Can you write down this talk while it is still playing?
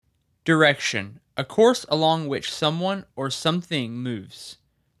Direction, a course along which someone or something moves.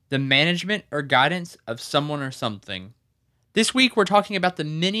 The management or guidance of someone or something. This week we're talking about the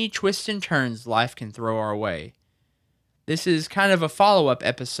many twists and turns life can throw our way. This is kind of a follow-up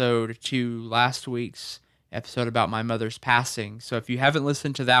episode to last week's episode about my mother's passing, so if you haven't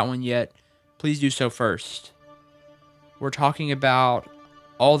listened to that one yet, please do so first. We're talking about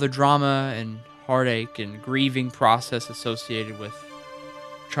all the drama and heartache and grieving process associated with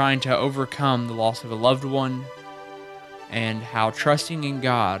trying to overcome the loss of a loved one, and how trusting in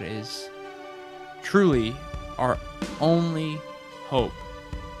God is truly our only hope,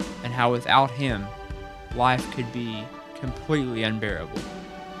 and how without Him, life could be completely unbearable.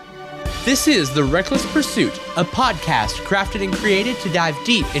 This is The Reckless Pursuit, a podcast crafted and created to dive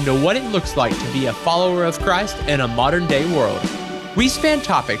deep into what it looks like to be a follower of Christ in a modern-day world. We span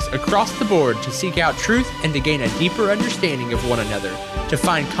topics across the board to seek out truth and to gain a deeper understanding of one another, to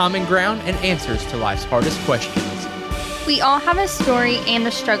find common ground and answers to life's hardest questions. We all have a story and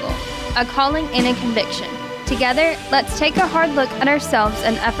a struggle, a calling and a conviction. Together, let's take a hard look at ourselves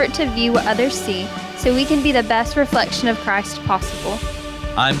in effort to view what others see, so we can be the best reflection of Christ possible.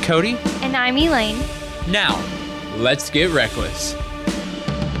 I'm Cody. And I'm Elaine. Now, let's get reckless.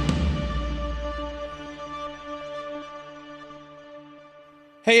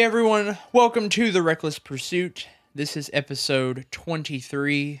 Hey everyone, welcome to The Reckless Pursuit. This is episode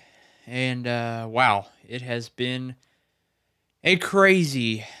 23, and wow, it has been a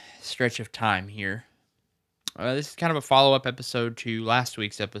crazy stretch of time here. This is kind of a follow-up episode to last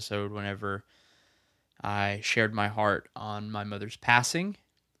week's episode whenever I shared my heart on my mother's passing,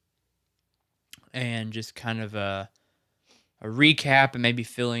 and just kind of a recap and maybe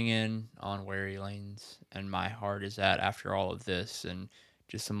filling in on where Elaine's and my heart is at after all of this, and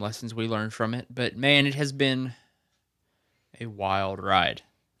just some lessons we learned from it. But man, it has been a wild ride.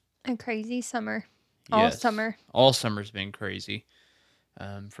 A crazy summer. All summer's been crazy.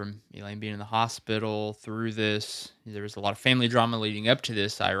 From Elaine being in the hospital through this, there was a lot of family drama leading up to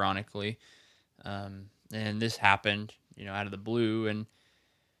this, ironically. And this happened, out of the blue, and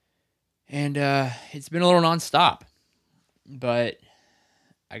it's been a little nonstop. But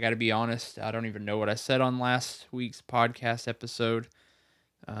I got to be honest, I don't even know what I said on last week's podcast episode.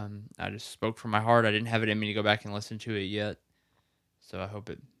 I just spoke from my heart. I didn't have it in me to go back and listen to it yet. So I hope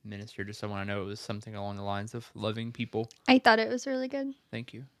it ministered to someone. I know it was something along the lines of loving people. I thought it was really good.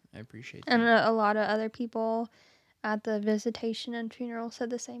 Thank you. I appreciate that. And a lot of other people at the visitation and funeral said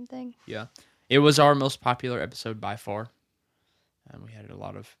the same thing. Yeah. It was our most popular episode by far. And we had a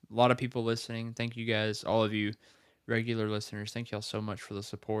lot of people listening. Thank you guys, all of you regular listeners. Thank y'all so much for the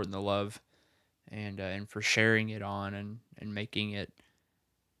support and the love, and for sharing it on and making it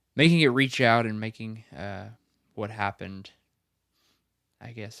reach out, and making what happened,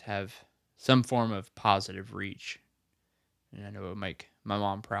 I guess, have some form of positive reach. And I know it would make my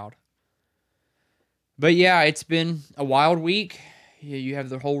mom proud. But yeah, it's been a wild week. You have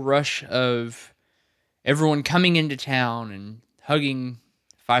the whole rush of everyone coming into town and hugging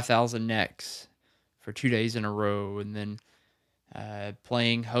 5,000 necks for 2 days in a row, and then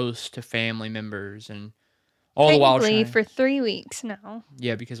playing host to family members, and all the while for 3 weeks now.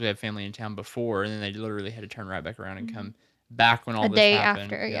 Yeah, because we had family in town before, and then they literally had to turn right back around and come back when all this happened. A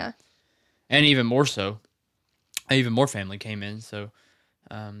day after, yeah. And even more so, even more family came in, so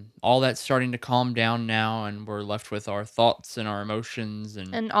all that's starting to calm down now, and we're left with our thoughts and our emotions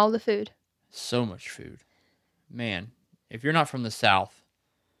and all the food. So much food. Man, if you're not from the South,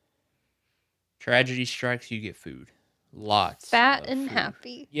 tragedy strikes, you get food. Lots. Fat and food.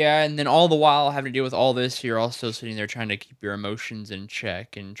 Happy. Yeah, and then all the while having to deal with all this, you're also sitting there trying to keep your emotions in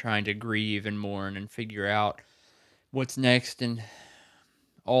check and trying to grieve and mourn and figure out what's next, and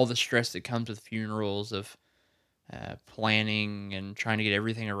all the stress that comes with funerals of planning and trying to get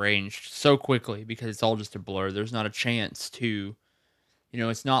everything arranged so quickly, because it's all just a blur. There's not a chance to,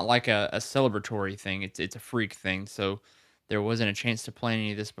 it's not like a celebratory thing. It's a freak thing. So there wasn't a chance to plan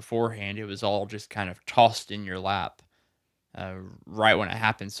any of this beforehand. It was all just kind of tossed in your lap right when it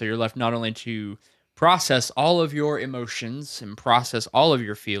happened. So you're left not only to process all of your emotions and process all of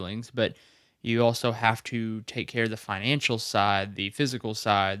your feelings, but you also have to take care of the financial side, the physical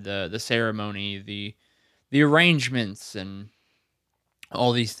side, the ceremony, the arrangements, and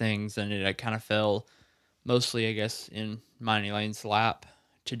all these things. And it kind of fell mostly, I guess, in mine and Elaine's lap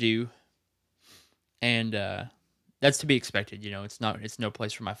to do. And that's to be expected. It's no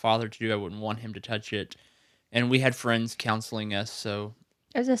place for my father to do. I wouldn't want him to touch it. And we had friends counseling us, so...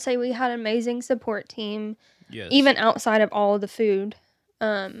 I was going to say, we had an amazing support team, yes, even outside of all of the food.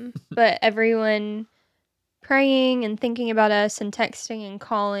 But everyone praying and thinking about us and texting and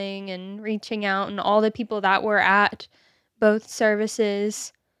calling and reaching out, and all the people that were at both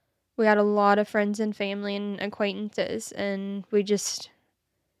services. We had a lot of friends and family and acquaintances, and we just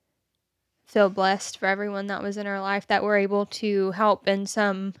feel blessed for everyone that was in our life that were able to help in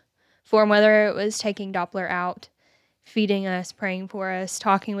some form, whether it was taking Doppler out, feeding us, praying for us,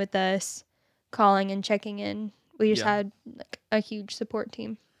 talking with us, calling and checking in. We just Yeah. had like a huge support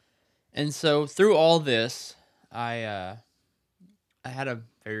team. And so through all this, I had a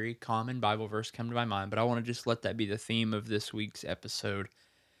very common Bible verse come to my mind, but I want to just let that be the theme of this week's episode.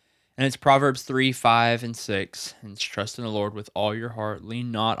 And it's Proverbs 3, 5, and 6. And it's trust in the Lord with all your heart.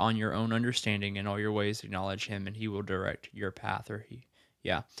 Lean not on your own understanding. In all your ways acknowledge him, and he will direct your path.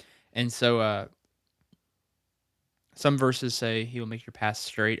 Yeah. And so some verses say he will make your path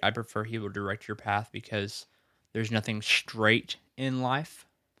straight. I prefer he will direct your path because there's nothing straight in life.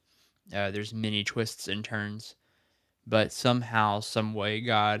 There's many twists and turns. But somehow, some way,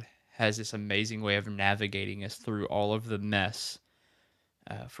 God has this amazing way of navigating us through all of the mess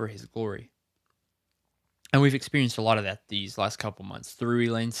for his glory. And we've experienced a lot of that these last couple months through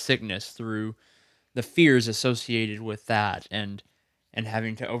Elaine's sickness, through the fears associated with that, and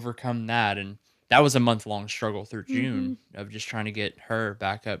having to overcome that. And that was a month-long struggle through June of just trying to get her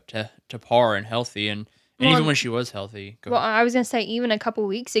back up to par and healthy. And even when she was healthy, Well, I was going to say, even a couple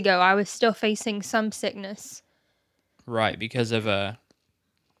weeks ago, I was still facing some sickness. Right, because of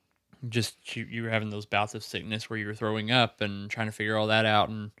just you were having those bouts of sickness where you were throwing up and trying to figure all that out,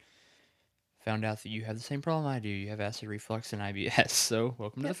 and found out that you have the same problem I do. You have acid reflux and IBS. So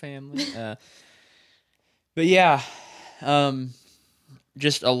welcome to the family. But yeah,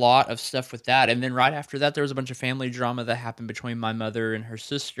 just a lot of stuff with that. And then right after that, there was a bunch of family drama that happened between my mother and her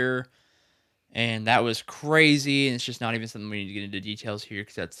sister. And that was crazy. And it's just not even something we need to get into details here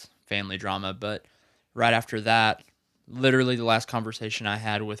because that's family drama. But right after that, literally the last conversation I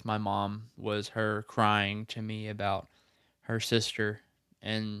had with my mom was her crying to me about her sister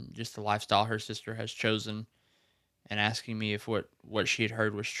and just the lifestyle her sister has chosen, and asking me if what she had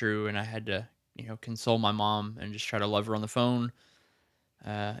heard was true. And I had to, console my mom and just try to love her on the phone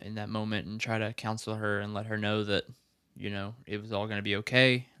in that moment and try to counsel her and let her know that, it was all going to be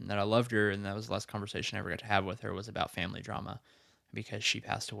okay and that I loved her. And that was the last conversation I ever got to have with her, was about family drama because she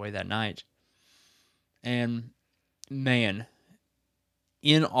passed away that night. And man,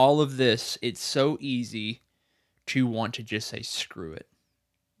 in all of this, it's so easy to want to just say, screw it.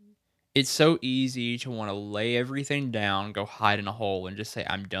 It's so easy to want to lay everything down, go hide in a hole, and just say,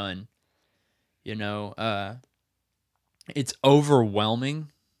 I'm done. It's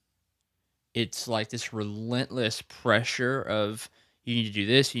overwhelming. It's like this relentless pressure of, you need to do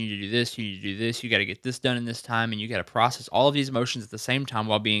this, you need to do this, you need to do this, you got to get this done in this time, and you got to process all of these emotions at the same time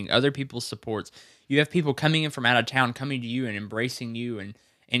while being other people's supports. You have people coming in from out of town, coming to you and embracing you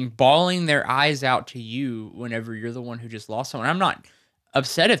and bawling their eyes out to you whenever you're the one who just lost someone. I'm not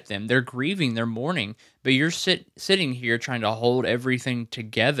upset at them. They're grieving, they're mourning, but you're sitting here trying to hold everything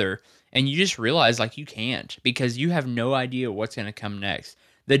together, and you just realize like you can't, because you have no idea what's going to come next.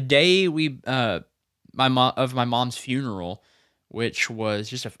 The day my mom's funeral, which was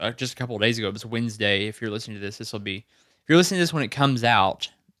just a couple of days ago, it was Wednesday. If you're listening to this, if you're listening to this when it comes out,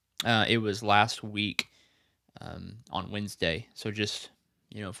 it was last week on Wednesday. So just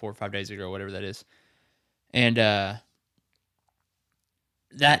 4 or 5 days ago, whatever that is. And that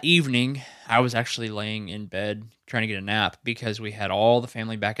evening, I was actually laying in bed trying to get a nap because we had all the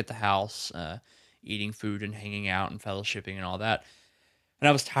family back at the house, eating food and hanging out and fellowshipping and all that. And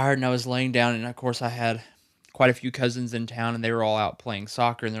I was tired and I was laying down, and of course I had quite a few cousins in town, and they were all out playing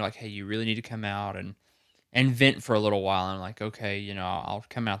soccer, and they're like, hey, you really need to come out and vent for a little while. And I'm like, okay, I'll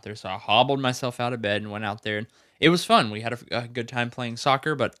come out there. So I hobbled myself out of bed and went out there, and it was fun. We had a good time playing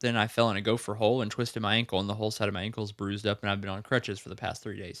soccer, but then I fell in a gopher hole and twisted my ankle, and the whole side of my ankle is bruised up, and I've been on crutches for the past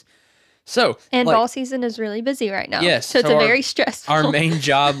 3 days. So, and ball season is really busy right now. Yes. So it's very stressful. Our main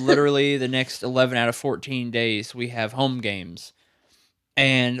job, literally the next 11 out of 14 days, we have home games.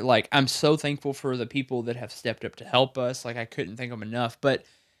 And I'm so thankful for the people that have stepped up to help us. I couldn't thank them enough. But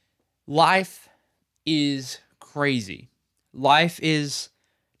life is crazy.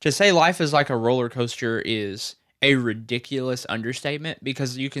 To say life is like a roller coaster is a ridiculous understatement,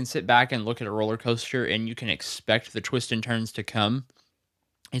 because you can sit back and look at a roller coaster and you can expect the twists and turns to come.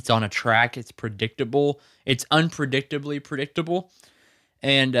 It's on a track. It's predictable. It's unpredictably predictable.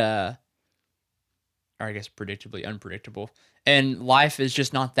 And, or I guess predictably unpredictable. And life is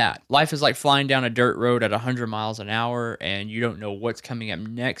just not that. Life is like flying down a dirt road at 100 miles an hour, and you don't know what's coming up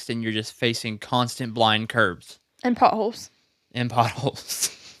next, and you're just facing constant blind curves. And potholes. And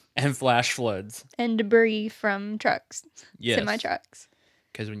potholes. And flash floods. And debris from trucks, Yes. semi-trucks.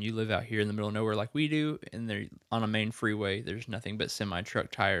 Because when you live out here in the middle of nowhere like we do, and they're on a main freeway, there's nothing but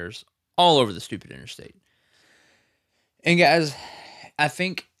semi-truck tires all over the stupid interstate. And guys, I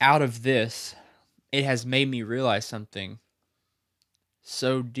think out of this, it has made me realize something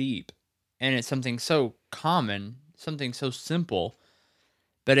so deep. And it's something so common, something so simple,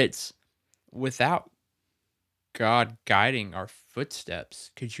 but it's without God guiding our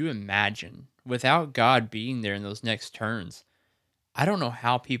footsteps. Could you imagine? Without God being there in those next turns, I don't know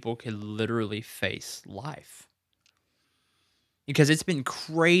how people could literally face life. Because it's been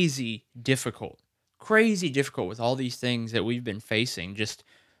crazy difficult with all these things that we've been facing, just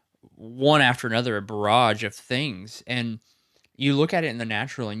one after another, a barrage of things. And you look at it in the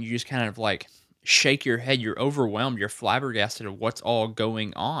natural and you just kind of like shake your head. You're overwhelmed. You're flabbergasted of what's all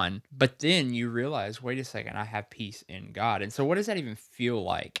going on. But then you realize, wait a second, I have peace in God. And so what does that even feel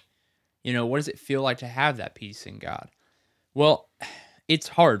like? What does it feel like to have that peace in God? Well, it's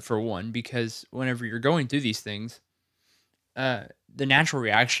hard for one, because whenever you're going through these things, the natural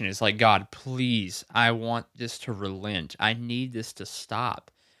reaction is like, God, please, I want this to relent. I need this to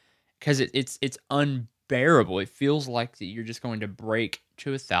stop, because it's unbearable. It feels like that you're just going to break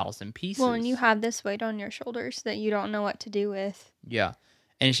to 1,000 pieces. Well, and you have this weight on your shoulders that you don't know what to do with. Yeah.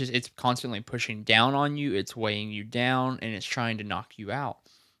 And it's constantly pushing down on you. It's weighing you down, and it's trying to knock you out.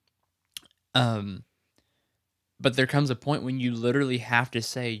 But there comes a point when you literally have to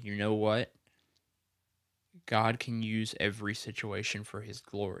say, you know what? God can use every situation for his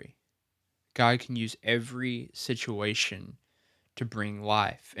glory. God can use every situation to bring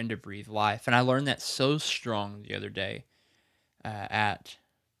life and to breathe life. And I learned that so strong the other day at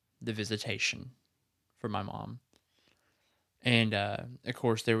the visitation for my mom. And of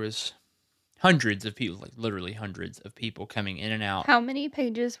course, there was hundreds of people, like literally hundreds of people coming in and out. How many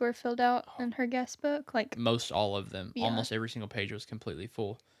pages were filled out in her guest book? Like most all of them. Yeah. Almost every single page was completely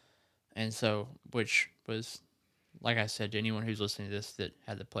full. And so, which was, like I said, to anyone who's listening to this that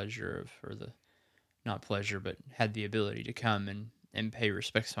had the pleasure of, or the, not pleasure, but had the ability to come and pay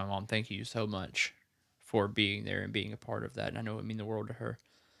respects to my mom, thank you so much for being there and being a part of that. And I know it means the world to her.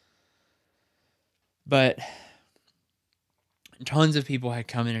 But tons of people had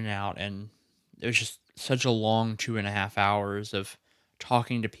come in and out, and it was just such a long 2.5 hours of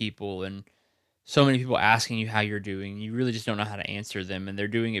talking to people, and so many people asking you how you're doing. You really just don't know how to answer them, and they're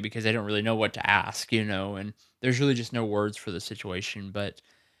doing it because they don't really know what to ask, and there's really just no words for the situation. But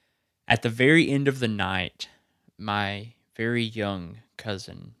at the very end of the night, my very young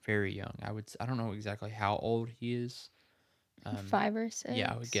cousin, very young, I don't know exactly how old he is. 5 or 6.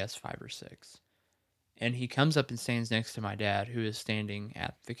 Yeah, I would guess 5 or 6. And he comes up and stands next to my dad, who is standing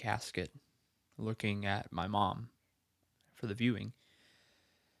at the casket looking at my mom for the viewing.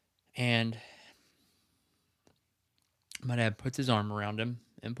 And my dad puts his arm around him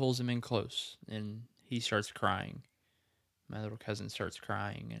and pulls him in close, and he starts crying. My little cousin starts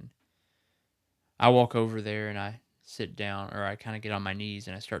crying, and I walk over there and I sit down, or I kind of get on my knees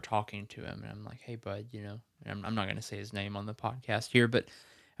and I start talking to him, and I'm like, hey, bud, and I'm not going to say his name on the podcast here, but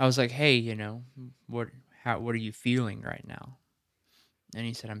I was like, hey, what are you feeling right now? And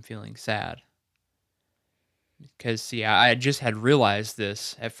he said, I'm feeling sad. Because, see, I just had realized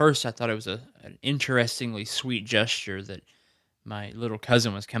this. At first, I thought it was an interestingly sweet gesture that my little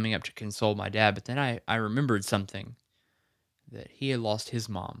cousin was coming up to console my dad. But then I remembered something, that he had lost his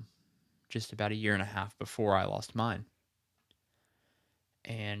mom just about 1.5 years before I lost mine.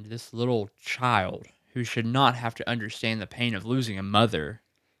 And this little child, who should not have to understand the pain of losing a mother,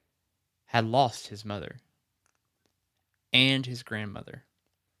 had lost his mother and his grandmother.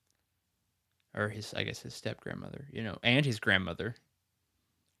 Or his step-grandmother, and his grandmother,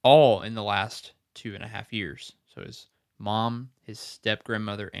 all in the last 2.5 years. So his mom, his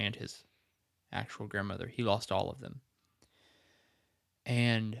step-grandmother, and his actual grandmother, he lost all of them.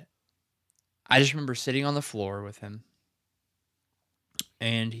 And I just remember sitting on the floor with him,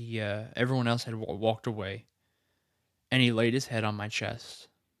 and everyone else had walked away, and he laid his head on my chest,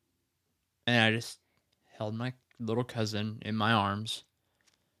 and I just held my little cousin in my arms,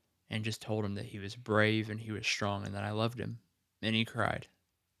 and just told him that he was brave and he was strong and that I loved him. And he cried.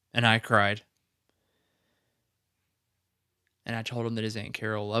 And I cried. And I told him that his Aunt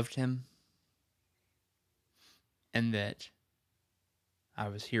Carol loved him. And that I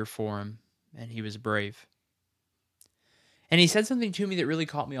was here for him. And he was brave. And he said something to me that really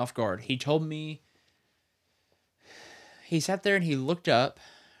caught me off guard. He told me, he sat there and he looked up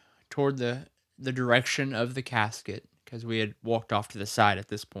toward the direction of the casket, because we had walked off to the side at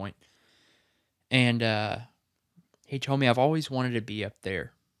this point. And he told me, I've always wanted to be up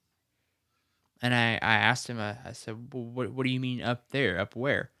there. And I asked him, I said, well, what do you mean up there? Up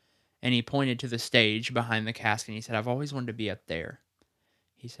where? And he pointed to the stage behind the casket and he said, I've always wanted to be up there.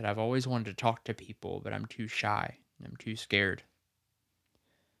 He said, I've always wanted to talk to people, but I'm too shy. I'm too scared.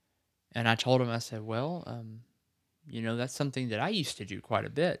 And I told him, I said, well, that's something that I used to do quite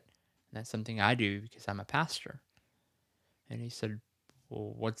a bit. And that's something I do because I'm a pastor. And he said,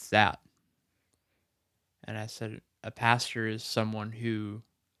 well, what's that? And I said, a pastor is someone who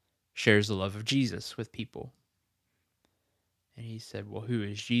shares the love of Jesus with people. And he said, well, who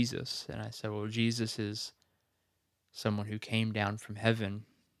is Jesus? And I said, well, Jesus is someone who came down from heaven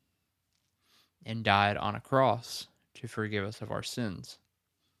and died on a cross to forgive us of our sins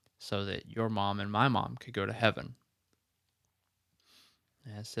so that your mom and my mom could go to heaven.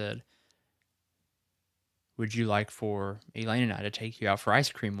 And I said, would you like for Elaine and I to take you out for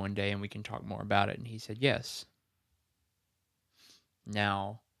ice cream one day and we can talk more about it? And he said, yes.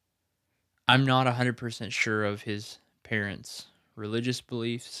 Now, I'm not 100% sure of his parents' religious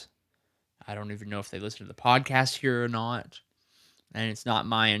beliefs. I don't even know if they listen to the podcast here or not. And it's not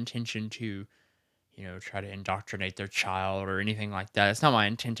my intention to, try to indoctrinate their child or anything like that. It's not my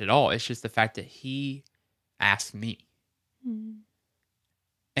intent at all. It's just the fact that he asked me. Mm.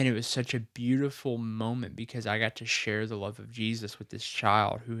 And it was such a beautiful moment because I got to share the love of Jesus with this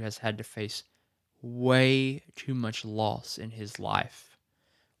child who has had to face way too much loss in his life,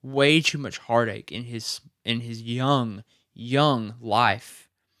 way too much heartache in his young life.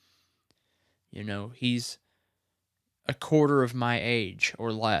 He's a quarter of my age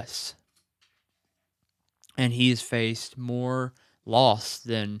or less, and he has faced more loss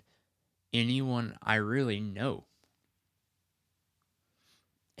than anyone I really know.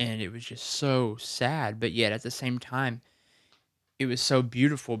 And it was just so sad, but yet at the same time, it was so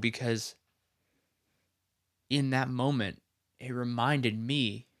beautiful because in that moment, it reminded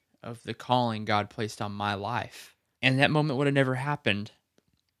me of the calling God placed on my life. And that moment would have never happened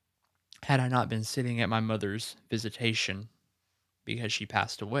had I not been sitting at my mother's visitation because she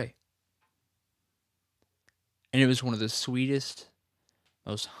passed away. And it was one of the sweetest,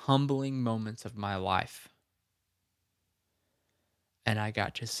 most humbling moments of my life. And I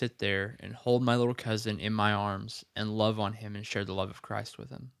got to sit there and hold my little cousin in my arms and love on him and share the love of Christ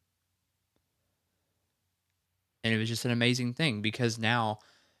with him. And it was just an amazing thing because now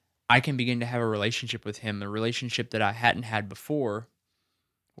I can begin to have a relationship with him, a relationship that I hadn't had before,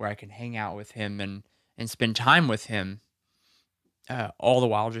 where I can hang out with him and spend time with him, all the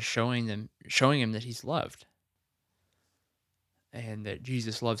while just showing him that he's loved and that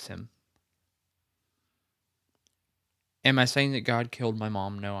Jesus loves him. Am I saying that God killed my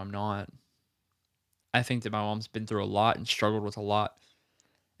mom? No, I'm not. I think that my mom's been through a lot and struggled with a lot,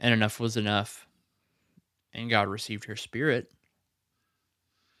 and enough was enough, and God received her spirit.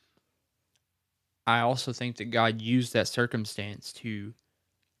 I also think that God used that circumstance to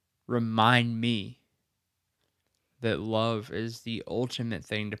remind me that love is the ultimate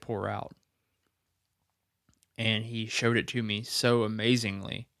thing to pour out. And he showed it to me so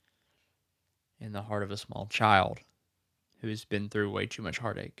amazingly in the heart of a small child who's been through way too much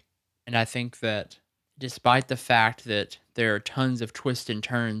heartache. And I think that despite the fact that there are tons of twists and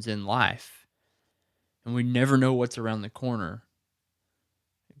turns in life, and we never know what's around the corner,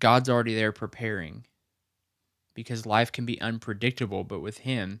 God's already there preparing. Because life can be unpredictable, but with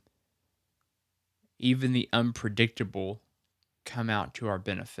him, even the unpredictable come out to our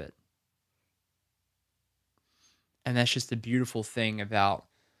benefit. And that's just the beautiful thing about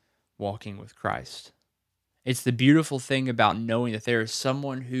walking with Christ. It's the beautiful thing about knowing that there is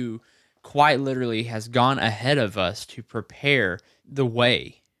someone who quite literally has gone ahead of us to prepare the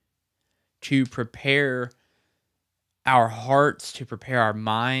way, to prepare our hearts, to prepare our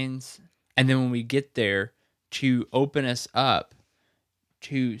minds, and then when we get there, to open us up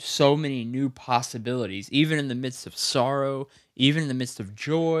to so many new possibilities, even in the midst of sorrow, even in the midst of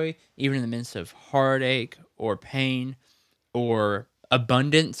joy, even in the midst of heartache or pain or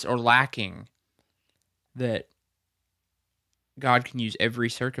abundance or lacking, that God can use every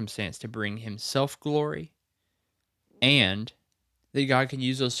circumstance to bring himself glory, and that God can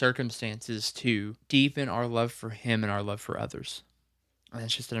use those circumstances to deepen our love for him and our love for others. And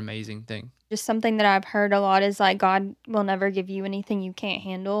that's just an amazing thing. Just something that I've heard a lot is like, God will never give you anything you can't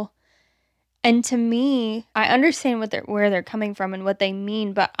handle. And to me, I understand where they're coming from and what they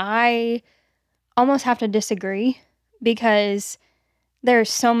mean, but I almost have to disagree because there are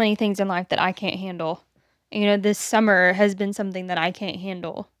so many things in life that I can't handle. This summer has been something that I can't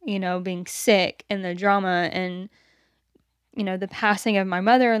handle, being sick and the drama and, the passing of my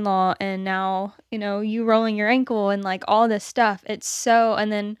mother-in-law and now, you rolling your ankle and like all this stuff. It's so,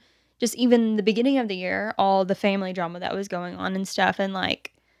 and then just even the beginning of the year, all the family drama that was going on and stuff. And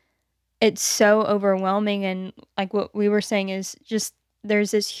like, it's so overwhelming. And like what we were saying is just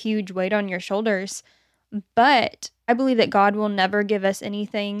there's this huge weight on your shoulders. But I believe that God will never give us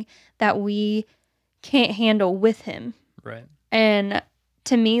anything that we can't handle with Him. Right. And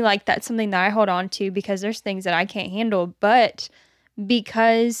to me, like, that's something that I hold on to because there's things that I can't handle. But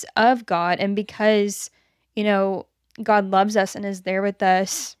because of God and because, you know, God loves us and is there with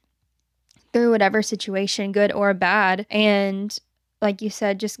us through whatever situation, good or bad. And like you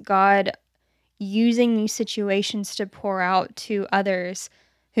said, just God using these situations to pour out to others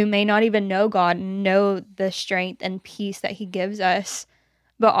who may not even know God and know the strength and peace that He gives us,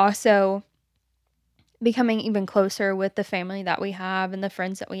 but also becoming even closer with the family that we have and the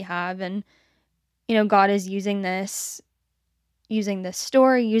friends that we have. And, you know, God is using this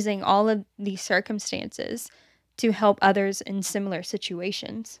story, using all of these circumstances to help others in similar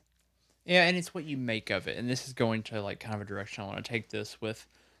situations. Yeah, and it's what you make of it. And this is going to like kind of a direction I want to take this with,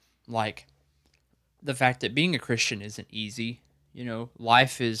 like the fact that being a Christian isn't easy. You know,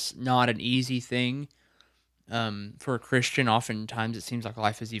 life is not an easy thing. For a Christian, oftentimes it seems like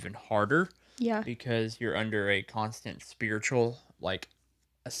life is even harder Yeah. because you're under a constant spiritual like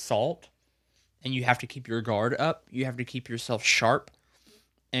assault, and you have to keep your guard up. You have to keep yourself sharp,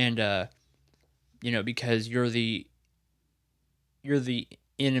 and you know, because you're the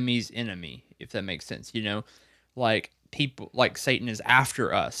enemy's enemy, if that makes sense. You know, like people like Satan is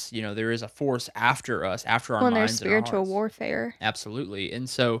after us. You know, there is a force after us, after our When there's minds and our spiritual hearts. warfare. Absolutely. And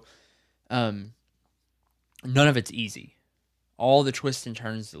so um none of it's easy. All the twists and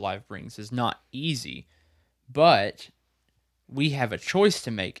turns that life brings is not easy, but we have a choice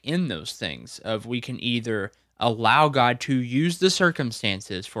to make in those things of we can either allow God to use the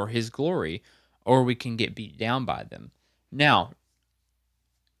circumstances for his glory, or we can get beat down by them. Now,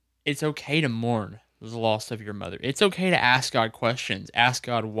 it's okay to mourn the loss of your mother. It's okay to ask God questions, ask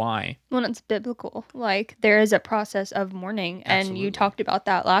God why. When it's biblical, like there is a process of mourning, and you Absolutely. talked about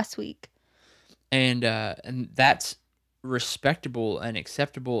that last week. And that's respectable and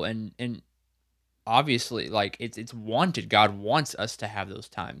acceptable, and obviously like it's wanted. God wants us to have those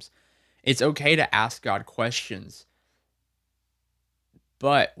times. It's okay to ask God questions,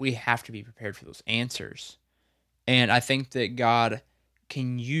 but we have to be prepared for those answers. And I think that God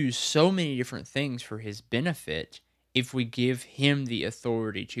can use so many different things for his benefit if we give him the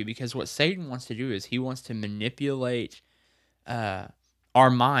authority to. Because what Satan wants to do is he wants to manipulate uh, our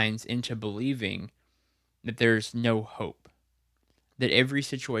minds into believing that there's no hope, that every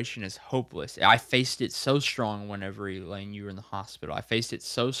situation is hopeless. I faced it so strong whenever, Elaine, you were in the hospital. I faced it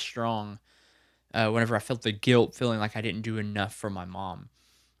so strong whenever I felt the guilt, feeling like I didn't do enough for my mom.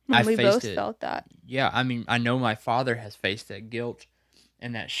 I When we faced both it. felt that. Yeah, I mean, I know my father has faced that guilt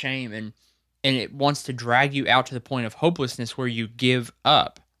and that shame, and it wants to drag you out to the point of hopelessness where you give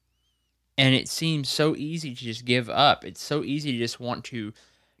up. And it seems so easy to just give up. It's so easy to just want to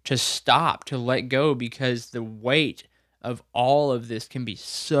stop, to let go, because the weight of all of this can be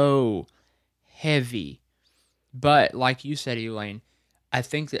so heavy. But like you said, Elaine, I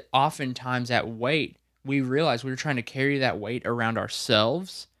think that oftentimes that weight, we realize we're trying to carry that weight around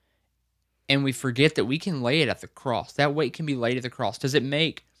ourselves, and we forget that we can lay it at the cross. That weight can be laid at the cross. Does it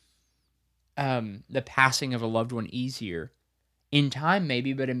make the passing of a loved one easier? In time,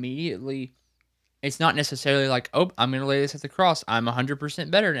 maybe, but immediately, it's not necessarily like, oh, I'm going to lay this at the cross. I'm 100%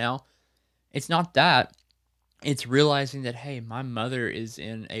 better now. It's not that. It's realizing that, hey, my mother is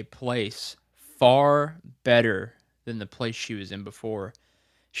in a place far better than the place she was in before.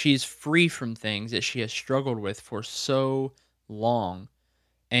 She's free from things that she has struggled with for so long.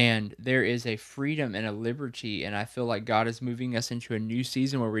 And there is a freedom and a liberty. And I feel like God is moving us into a new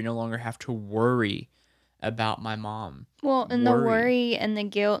season where we no longer have to worry about my mom. Well, and the Worry. worry and the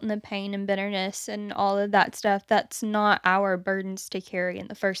guilt and the pain and bitterness and all of that stuff, that's not our burdens to carry in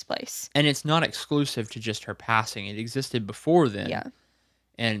the first place. And it's not exclusive to just her passing. It existed before then. Yeah.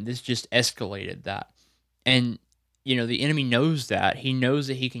 And this just escalated that. And, you know, the enemy knows that. He knows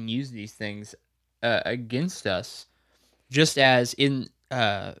that he can use these things against us. Just as in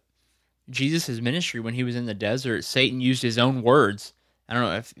Jesus' ministry, when he was in the desert, Satan used his own words. I don't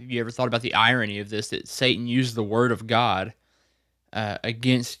know if you ever thought about the irony of this, that Satan used the word of God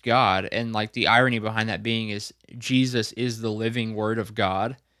against God. And like the irony behind that being is Jesus is the living word of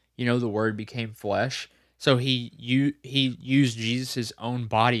God. You know, the word became flesh. So he used Jesus' own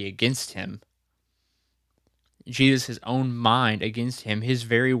body against him, Jesus' own mind against him, his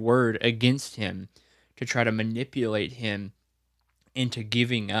very word against him, to try to manipulate him into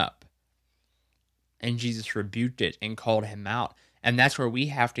giving up. And Jesus rebuked it and called him out. And that's where we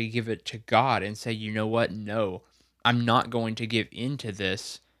have to give it to God and say, you know what? No, I'm not going to give in to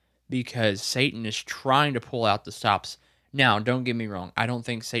this because Satan is trying to pull out the stops. Now, don't get me wrong. I don't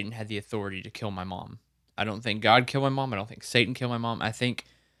think Satan had the authority to kill my mom. I don't think God killed my mom. I don't think Satan killed my mom. I think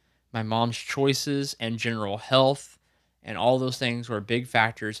my mom's choices and general health and all those things were big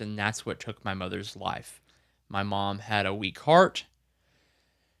factors, and that's what took my mother's life. My mom had a weak heart.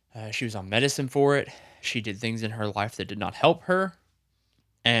 She was on medicine for it. She did things in her life that did not help her.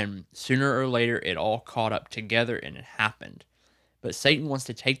 And sooner or later, it all caught up together and it happened. But Satan wants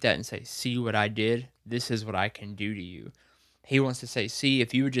to take that and say, see what I did? This is what I can do to you. He wants to say, see,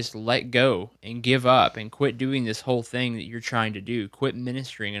 if you would just let go and give up and quit doing this whole thing that you're trying to do, quit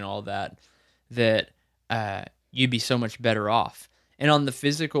ministering and all that, that you'd be so much better off. And on the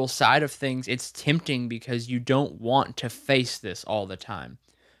physical side of things, it's tempting because you don't want to face this all the time.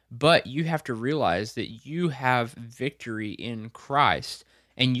 But you have to realize that you have victory in Christ,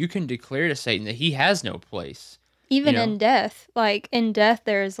 and you can declare to Satan that he has no place. You Even know, in death, like in death,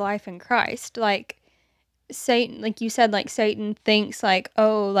 there is life in Christ. Like Satan, like you said, like Satan thinks like,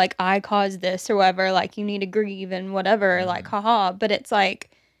 oh, like I caused this or whatever, like you need to grieve and whatever, like Mhm. haha. But it's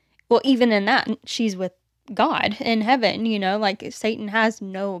like, well, even in that, she's with God in heaven, like Satan has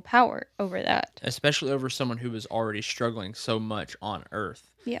no power over that. Especially over someone who was already struggling so much on earth.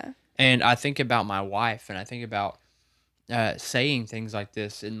 Yeah. And I think about my wife, and I think about saying things like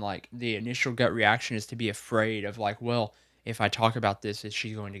this, and like the initial gut reaction is to be afraid of, like, well, if I talk about this, is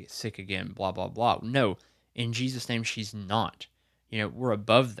she going to get sick again? Blah blah blah. No, in Jesus' name, she's not. We're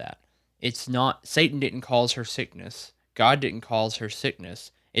above that. It's not. Satan didn't cause her sickness. God didn't cause her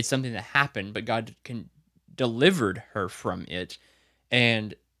sickness. It's something that happened, but God delivered her from it,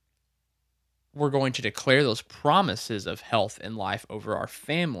 and we're going to declare those promises of health and life over our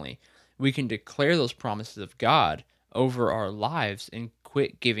family. We can declare those promises of God over our lives and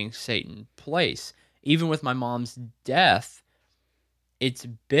quit giving Satan place. Even with my mom's death, it's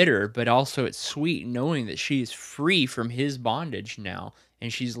bitter, but also it's sweet knowing that she is free from his bondage now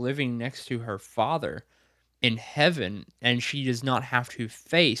and she's living next to her father in heaven, and she does not have to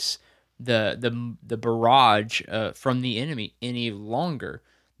face the barrage from the enemy any longer.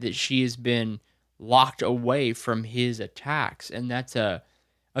 That she has been locked away from his attacks, and that's a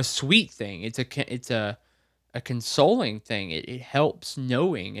sweet thing. It's a consoling thing. It helps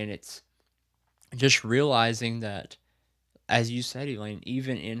knowing, and it's just realizing that, as you said, Elaine,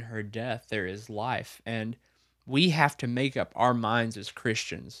 even in her death there is life, and we have to make up our minds as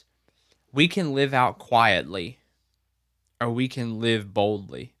Christians. We can live out quietly or we can live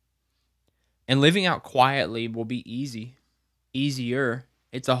boldly. And living out quietly will be easier.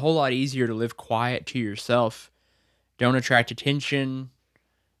 It's a whole lot easier to live quiet to yourself. Don't attract attention.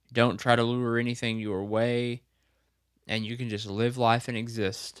 Don't try to lure anything your way. And you can just live life and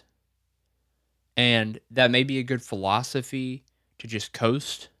exist. And that may be a good philosophy to just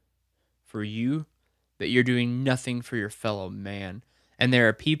coast for you, but you're doing nothing for your fellow man. And there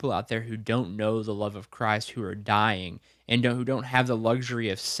are people out there who don't know the love of Christ, who are dying and who don't have the luxury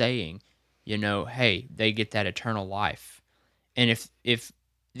of saying, hey, they get that eternal life. And if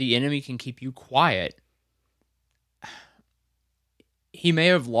the enemy can keep you quiet, he may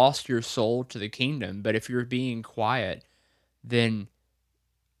have lost your soul to the kingdom, but if you're being quiet, then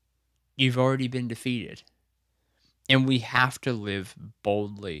you've already been defeated. And we have to live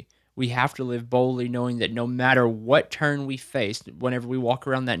boldly. We have to live boldly knowing that no matter what turn we face, whenever we walk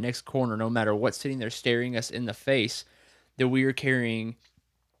around that next corner, no matter what's sitting there staring us in the face, that we are carrying,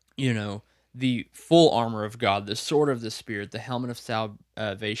 you know, the full armor of God, the sword of the Spirit, the helmet of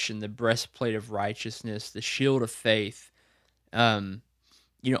salvation, the breastplate of righteousness, the shield of faith, um,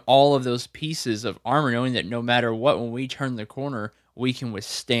 all of those pieces of armor, knowing that no matter what, when we turn the corner, we can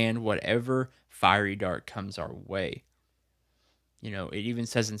withstand whatever fiery dart comes our way. It even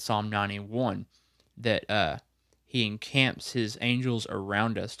says in Psalm 91 that he encamps his angels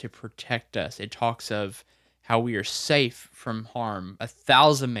around us to protect us. It talks of how we are safe from harm.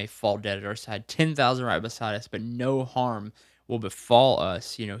 1,000 may fall dead at our side, 10,000 right beside us, but no harm will befall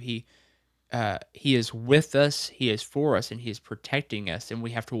us. He is with us, he is for us, and he is protecting us. And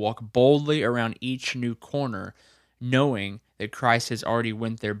we have to walk boldly around each new corner, knowing that Christ has already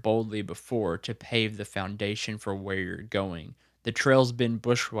went there boldly before to pave the foundation for where you're going. The trail's been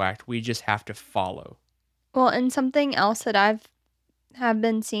bushwhacked. We just have to follow. Well, and something else that have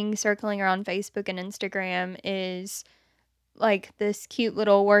been seeing circling around Facebook and Instagram is like this cute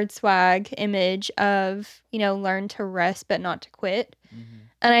little word swag image of, learn to rest but not to quit. Mm-hmm.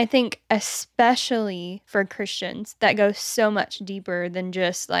 And I think especially for Christians, that goes so much deeper than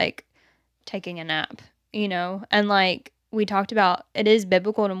just like taking a nap, and like we talked about, it is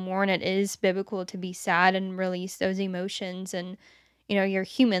biblical to mourn. It is biblical to be sad and release those emotions. And, you're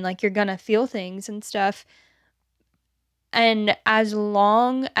human, like you're going to feel things and stuff. And as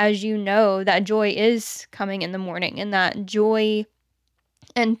long as you know that joy is coming in the morning, and that joy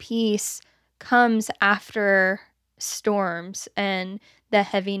and peace comes after storms and the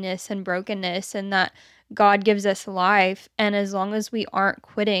heaviness and brokenness, and that God gives us life. And as long as we aren't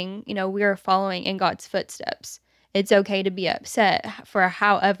quitting, we are following in God's footsteps. It's okay to be upset for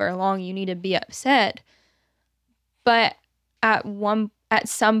however long you need to be upset. But at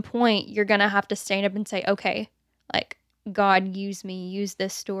some point, you're going to have to stand up and say, okay, like, God, use me, use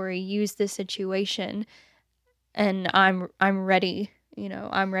this story, use this situation, and I'm ready.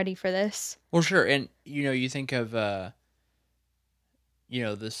 I'm ready for this. Well, sure, and you think of the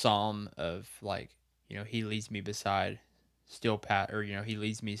psalm of like, he leads me beside he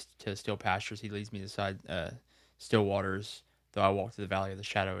leads me to still pastures. He leads me beside still waters. Though I walk through the valley of the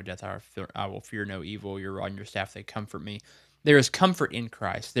shadow of death, I will fear no evil. Your rod and your staff, they comfort me. There is comfort in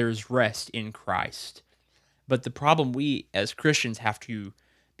Christ. There is rest in Christ. But the problem we as Christians have to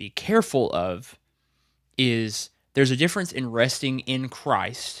be careful of is there's a difference in resting in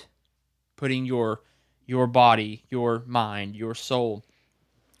Christ, putting your body, your mind, your soul,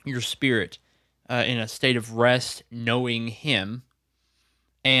 your spirit in a state of rest, knowing Him.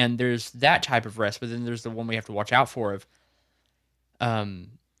 And there's that type of rest, but then there's the one we have to watch out for of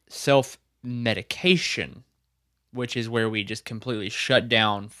self-medication, which is where we just completely shut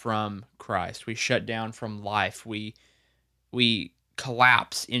down from Christ. We shut down from life. We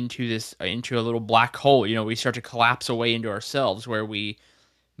collapse into a little black hole. We start to collapse away into ourselves, where we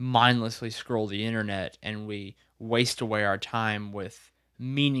mindlessly scroll the internet and we waste away our time with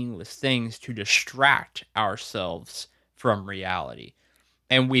meaningless things to distract ourselves from reality.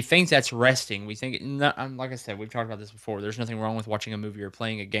 And we think that's resting. We think, like I said, we've talked about this before. There's nothing wrong with watching a movie or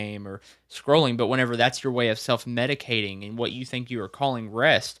playing a game or scrolling. But whenever that's your way of self-medicating, and what you think you are calling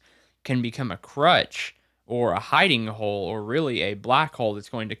rest can become a crutch or a hiding hole, or really a black hole that's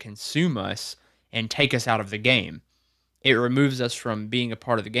going to consume us and take us out of the game. It removes us from being a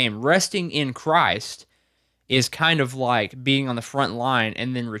part of the game. Resting in Christ is kind of like being on the front line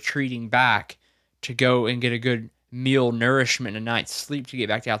and then retreating back to go and get a good meal, nourishment, and a night's sleep to get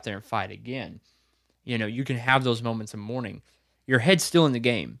back out there and fight again. You can have those moments of mourning. Your head's still in the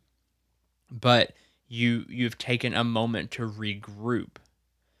game, but you've taken a moment to regroup.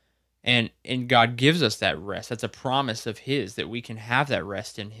 And God gives us that rest. That's a promise of His, that we can have that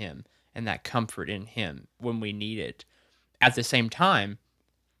rest in Him and that comfort in Him when we need it. At the same time,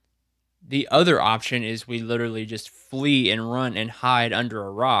 the other option is we literally just flee and run and hide under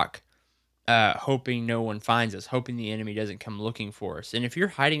a rock, hoping no one finds us, hoping the enemy doesn't come looking for us. And if you're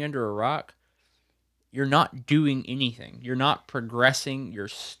hiding under a rock, you're not doing anything. You're not progressing. You're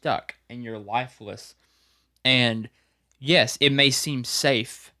stuck and you're lifeless. And yes, it may seem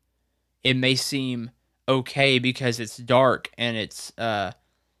safe. It may seem okay because it's dark and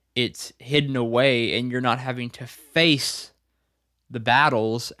it's hidden away, and you're not having to face the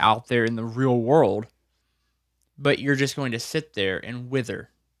battles out there in the real world. But you're just going to sit there and wither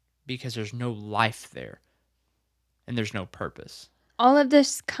because there's no life there and there's no purpose. All of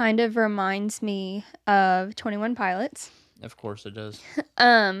this kind of reminds me of 21 Pilots. Of course it does.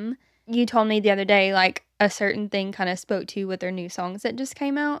 You told me the other day, like, a certain thing kind of spoke to you with their new songs that just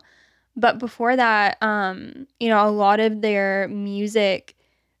came out. But before that, a lot of their music,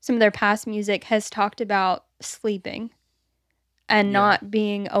 some of their past music has talked about sleeping and not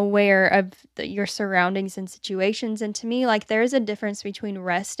being aware of your surroundings and situations. And to me, like, there's a difference between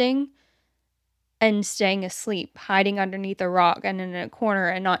resting and staying asleep, hiding underneath a rock and in a corner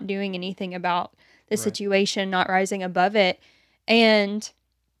and not doing anything about the situation, not rising above it. And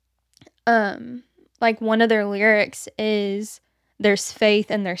like, one of their lyrics is, there's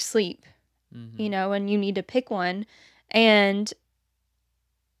faith and there's sleep, and you need to pick one. And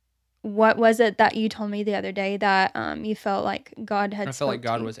what was it that you told me the other day that you felt like God had? I felt like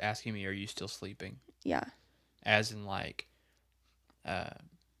God was asking me, "Are you still sleeping?" Yeah. As in, like,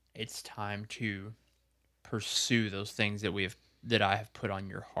 it's time to pursue those things that I have put on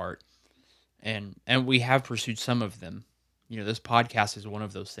your heart, and we have pursued some of them. This podcast is one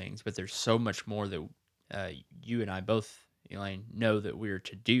of those things, but there's so much more that you and I both, Elaine, know that we're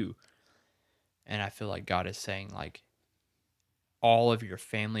to do. And I feel like God is saying, like, all of your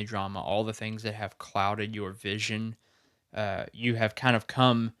family drama, all the things that have clouded your vision, you have kind of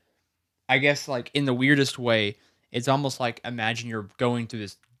come, I guess, like, in the weirdest way. It's almost like, imagine you're going through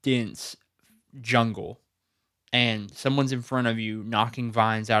this dense jungle and someone's in front of you knocking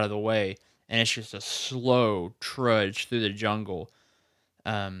vines out of the way, and it's just a slow trudge through the jungle,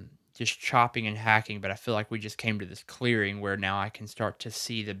 just chopping and hacking. But I feel like we just came to this clearing where now I can start to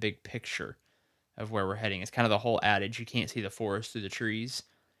see the big picture of where we're heading. It's kind of the whole adage, you can't see the forest through the trees.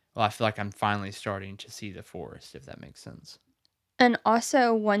 Well, I feel like I'm finally starting to see the forest, if that makes sense. And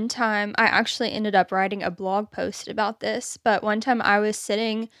also, one time I actually ended up writing a blog post about this, but one time I was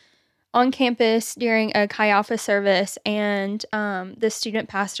sitting on campus during a Chi Alpha service, and the student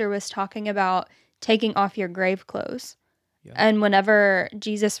pastor was talking about taking off your grave clothes. Yeah. And whenever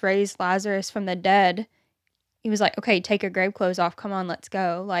Jesus raised Lazarus from the dead, he was like, okay, take your grave clothes off. Come on, let's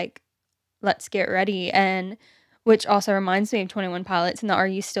go. Like, let's get ready. And which also reminds me of 21 Pilots and the Are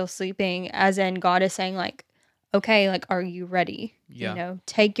You Still Sleeping? As in, God is saying, like, okay, like, are you ready? Yeah.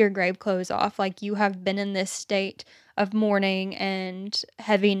 Take your grave clothes off. Like, you have been in this state of mourning and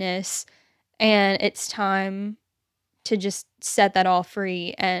heaviness, and it's time to just set that all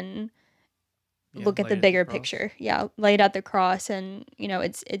free and look at Laid the at the bigger cross. picture. Yeah, laid at the cross, and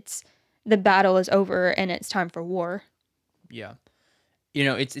it's the battle is over and it's time for war. Yeah.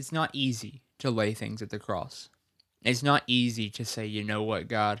 It's not easy to lay things at the cross. It's not easy to say, you know what,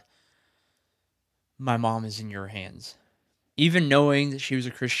 God, my mom is in your hands. Even knowing that she was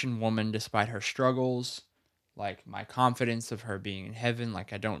a Christian woman despite her struggles, like my confidence of her being in heaven,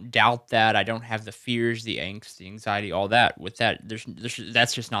 like I don't doubt that. I don't have the fears, the angst, the anxiety, all that. With that, there's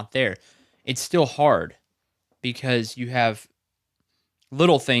that's just not there. It's still hard because you have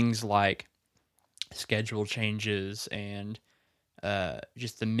little things like schedule changes and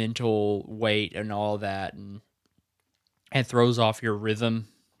just the mental weight and all that, and it throws off your rhythm.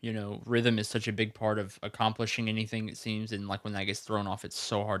 Rhythm is such a big part of accomplishing anything, it seems, and like when that gets thrown off, it's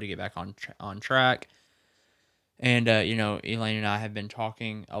so hard to get back on track. And Elaine and I have been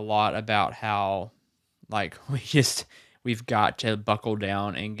talking a lot about how like we've got to buckle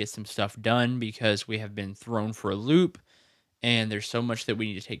down and get some stuff done because we have been thrown for a loop, and there's so much that we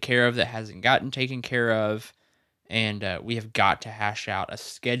need to take care of that hasn't gotten taken care of, and we have got to hash out a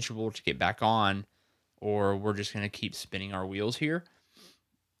schedule to get back on, or we're just going to keep spinning our wheels here.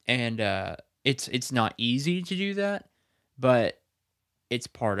 And it's not easy to do that, but it's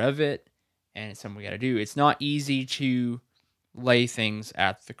part of it, and it's something we got to do. It's not easy to lay things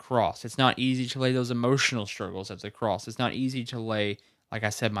at the cross. It's not easy to lay those emotional struggles at the cross. It's not easy to lay, like I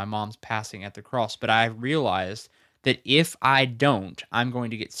said, my mom's passing at the cross. But I realized that if I don't, I'm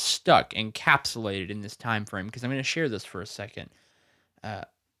going to get stuck, encapsulated in this time frame. Because I'm going to share this for a second.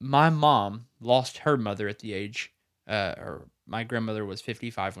 My mom lost her mother at the age, or my grandmother was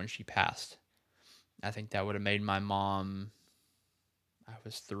 55 when she passed. I think that would have made my mom, I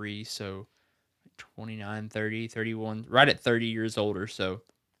was 3, so 29, 30, 31, right at 30 years old or so.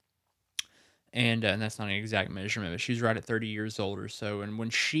 And that's not an exact measurement, but she's right at 30 years old or so. And when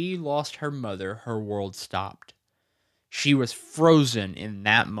she lost her mother, her world stopped. She was frozen in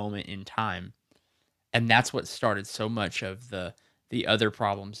that moment in time. And that's what started so much of the other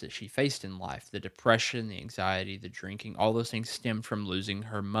problems that she faced in life. The depression, the anxiety, the drinking, all those things stemmed from losing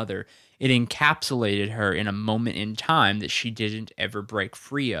her mother. It encapsulated her in a moment in time that she didn't ever break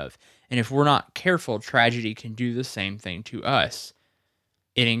free of. And if we're not careful, tragedy can do the same thing to us.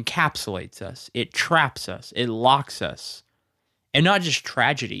 It encapsulates us, it traps us, it locks us. And not just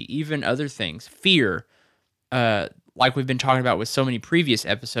tragedy, even other things. Fear, like we've been talking about with so many previous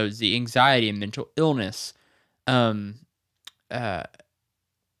episodes, the anxiety and mental illness. Um, uh,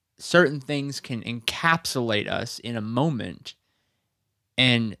 Certain things can encapsulate us in a moment,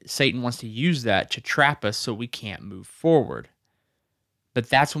 and Satan wants to use that to trap us so we can't move forward. But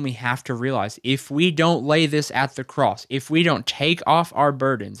that's when we have to realize, if we don't lay this at the cross, if we don't take off our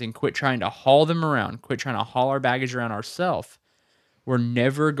burdens and quit trying to haul them around, quit trying to haul our baggage around ourselves, we're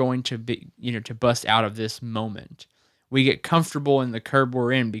never going to be, to bust out of this moment. We get comfortable in the curb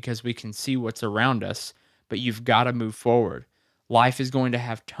we're in because we can see what's around us, but you've got to move forward. Life is going to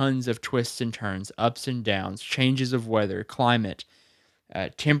have tons of twists and turns, ups and downs, changes of weather, climate,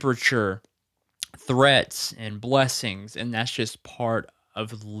 temperature, threats, and blessings, and that's just part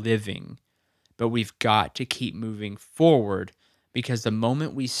of living. But we've got to keep moving forward, because the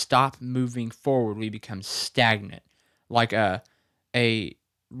moment we stop moving forward, we become stagnant, like a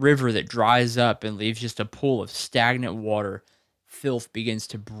river that dries up and leaves just a pool of stagnant water. Filth begins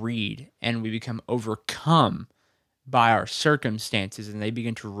to breed, and we become overcome by our circumstances, and they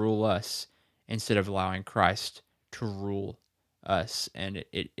begin to rule us instead of allowing Christ to rule us, and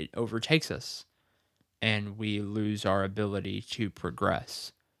it overtakes us, and we lose our ability to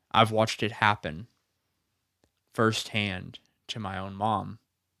progress. I've watched it happen firsthand to my own mom.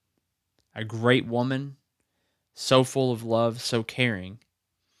 A great woman, so full of love, so caring,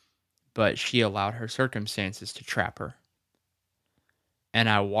 but she allowed her circumstances to trap her. And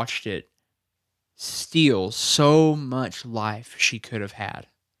I watched it steal so much life she could have had.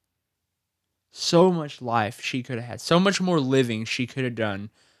 So much life she could have had. So much more living she could have done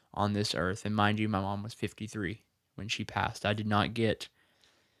on this earth. And mind you, my mom was 53 when she passed. I did not get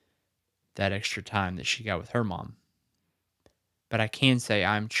that extra time that she got with her mom. But I can say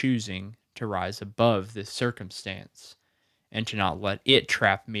I'm choosing to rise above this circumstance and to not let it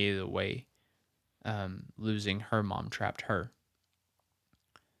trap me the way losing her mom trapped her.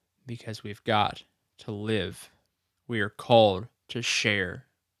 Because we've got to live. We are called to share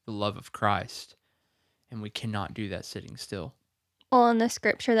the love of Christ, and we cannot do that sitting still. Well, in the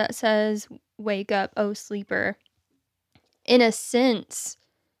scripture that says, "Wake up, O sleeper," in a sense,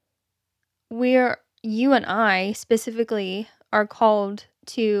 you and I specifically are called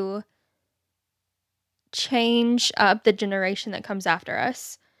to change up the generation that comes after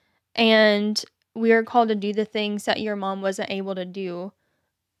us. And we are called to do the things that your mom wasn't able to do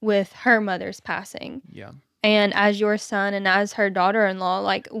with her mother's passing. Yeah. And as your son and as her daughter-in-law,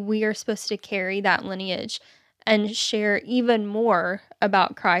 like, we are supposed to carry that lineage and share even more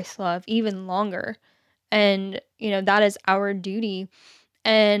about Christ's love, even longer. And, that is our duty.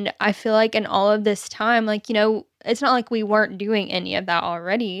 And I feel like in all of this time, like, it's not like we weren't doing any of that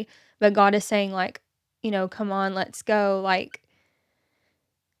already, but God is saying, like, come on, let's go. Like,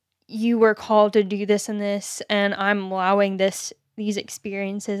 you were called to do this and this, and I'm allowing these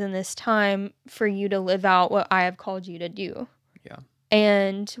experiences in this time for you to live out what I have called you to do. Yeah.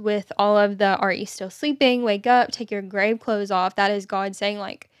 And with all of the, are you still sleeping? Wake up, take your grave clothes off. That is God saying,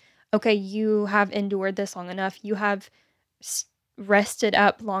 like, okay, you have endured this long enough. You have rested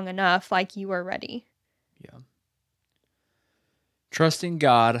up long enough. Like, you are ready. Yeah. Trusting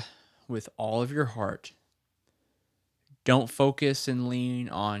God with all of your heart. Don't focus and lean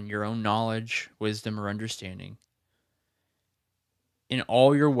on your own knowledge, wisdom, or understanding. In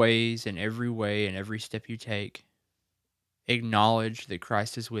all your ways, in every way, and every step you take, acknowledge that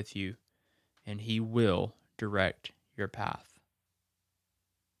Christ is with you, and He will direct your path.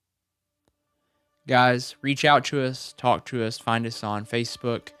 Guys, reach out to us, talk to us, find us on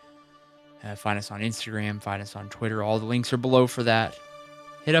Facebook, find us on Instagram, find us on Twitter. All the links are below for that.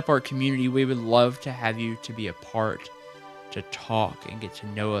 Hit up our community. We would love to have you to be a part, to talk and get to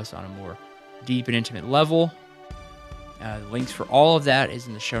know us on a more deep and intimate level. The links for all of that is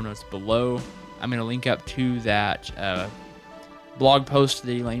in the show notes below. I'm going to link up to that blog post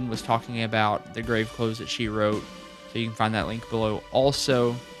that Elaine was talking about, the grave clothes that she wrote. So you can find that link below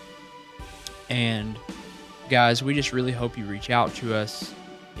also. And guys, we just really hope you reach out to us.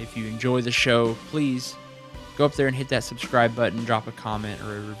 If you enjoy the show, please go up there and hit that subscribe button, drop a comment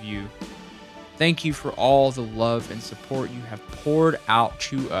or a review. Thank you for all the love and support you have poured out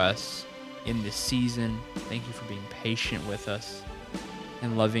to us in this season. Thank you for being patient with us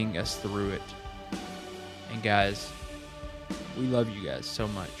and loving us through it. And guys, we love you guys so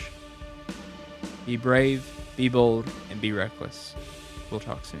much. Be brave, be bold, and be reckless. We'll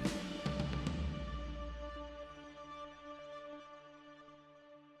talk soon.